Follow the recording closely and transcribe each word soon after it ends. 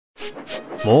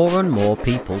More and more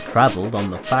people travelled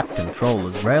on the Fat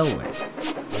Controller's railway.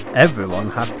 Everyone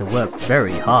had to work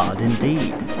very hard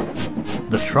indeed.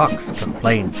 The trucks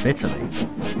complained bitterly,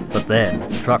 but then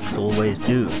trucks always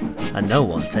do, and no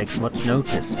one takes much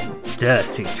notice.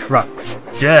 Dirty trucks,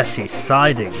 dirty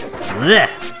sidings,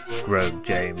 bleh, groaned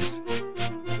James.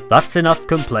 That's enough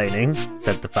complaining,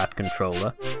 said the Fat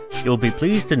Controller. You'll be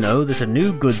pleased to know that a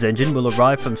new goods engine will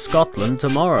arrive from Scotland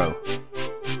tomorrow.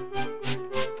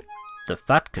 The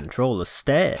Fat Controller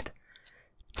stared.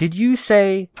 Did you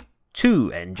say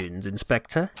 2 engines,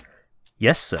 Inspector?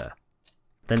 Yes, sir.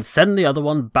 Then send the other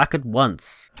one back at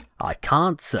once. I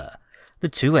can't, sir. The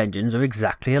 2 engines are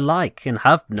exactly alike and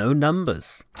have no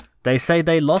numbers. They say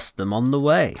they lost them on the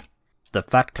way. The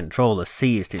Fat Controller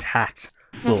seized his hat.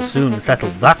 We'll soon settle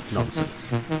that nonsense.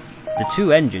 The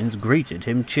 2 engines greeted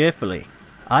him cheerfully.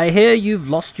 I hear you've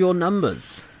lost your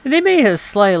numbers. They may have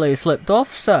slyly slipped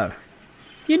off, sir.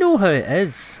 You know how it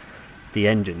is. The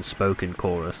engines spoke in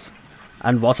chorus.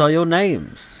 And what are your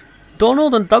names?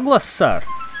 Donald and Douglas, sir.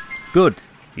 Good,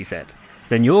 he said.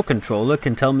 Then your controller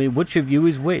can tell me which of you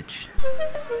is which.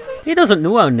 He doesn't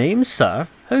know our names, sir.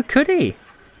 How could he?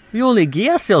 We only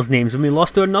gave ourselves names when we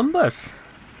lost our numbers.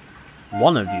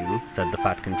 One of you, said the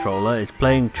Fat Controller, is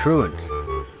playing truant.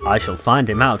 I shall find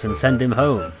him out and send him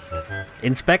home.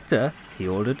 Inspector, he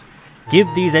ordered, give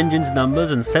these engines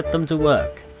numbers and set them to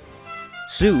work.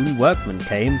 Soon workmen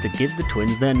came to give the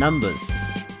twins their numbers.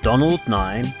 Donald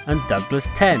 9 and Douglas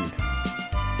 10.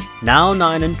 Now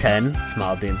 9 and 10,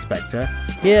 smiled the inspector.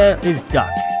 Here is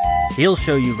Duck. He'll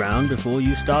show you round before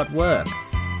you start work.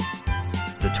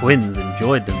 The twins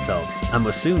enjoyed themselves and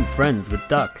were soon friends with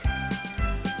Duck.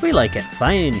 We like it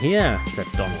fine here, said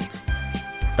Donald.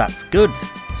 That's good,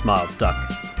 smiled Duck.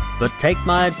 But take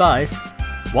my advice.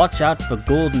 Watch out for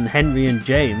Gordon, Henry and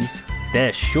James.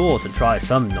 They're sure to try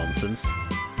some nonsense.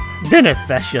 Dinna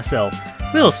fesh yourself.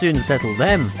 We'll soon settle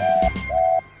them.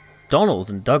 Donald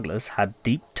and Douglas had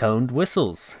deep-toned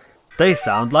whistles. They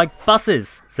sound like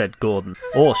buses, said Gordon.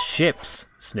 Or ships,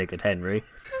 sniggered Henry.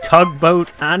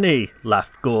 Tugboat Annie,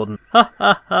 laughed Gordon. Ha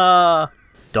ha ha!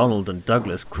 Donald and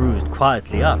Douglas cruised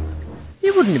quietly up.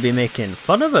 You wouldn't be making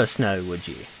fun of us now, would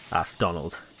ye? Asked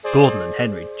Donald. Gordon and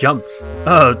Henry jumped.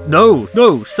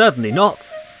 No, certainly not.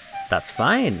 That's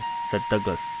fine, said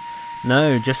Douglas.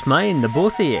 No, just mind the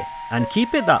both of ye, and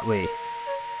keep it that way.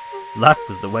 That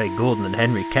was the way Gordon and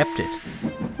Henry kept it.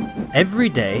 Every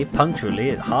day,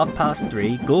 punctually at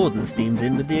 3:30, Gordon steams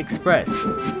in with the express.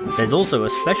 There's also a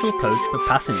special coach for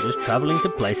passengers travelling to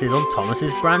places on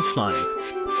Thomas's branch line.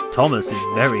 Thomas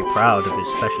is very proud of his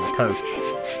special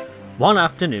coach. One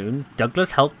afternoon,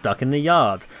 Douglas helped Duck in the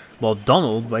yard, while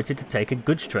Donald waited to take a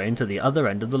goods train to the other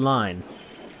end of the line.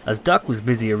 As Duck was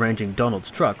busy arranging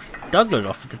Donald's trucks, Douglas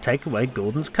offered to take away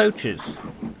Gordon's coaches.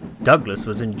 Douglas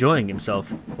was enjoying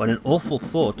himself when an awful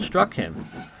thought struck him.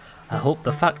 I hope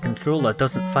the Fat Controller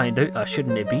doesn't find out I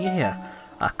shouldn't be here.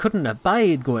 I couldn't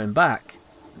abide going back.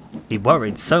 He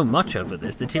worried so much over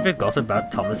this that he forgot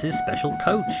about Thomas's special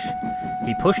coach.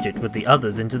 He pushed it with the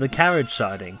others into the carriage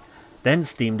siding, then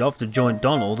steamed off to join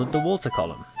Donald at the water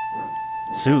column.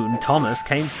 Soon Thomas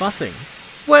came fussing.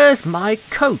 Where's my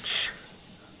coach?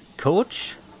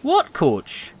 Coach? What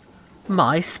coach?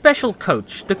 My special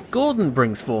coach that Gordon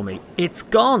brings for me. It's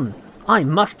gone. I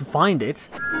must find it.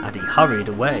 And he hurried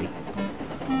away.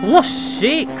 Lost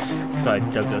sakes,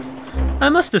 cried Douglas. I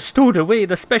must have stowed away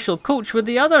the special coach with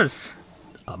the others.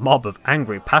 A mob of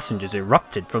angry passengers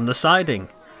erupted from the siding.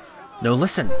 Now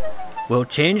listen, we'll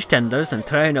change tenders and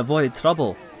try and avoid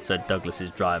trouble, said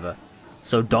Douglas's driver.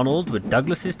 So Donald, with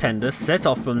Douglas's tender, set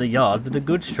off from the yard with the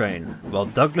goods train, while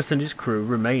Douglas and his crew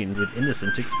remained with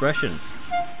innocent expressions.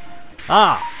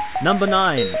 Ah, number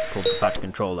 9, called the Fat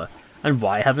Controller. And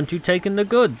why haven't you taken the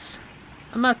goods?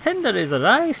 My tender is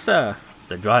awry, sir.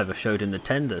 The driver showed him the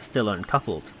tender, still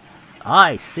uncoupled.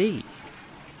 I see.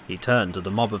 He turned to the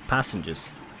mob of passengers.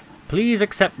 Please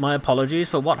accept my apologies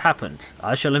for what happened.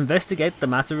 I shall investigate the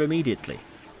matter immediately.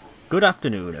 Good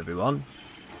afternoon, everyone.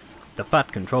 The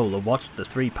Fat Controller watched the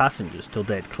 3 passengers till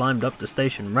they had climbed up the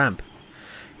station ramp.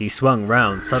 He swung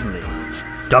round suddenly.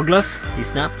 Douglas, he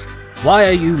snapped, why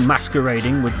are you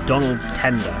masquerading with Donald's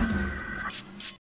tender?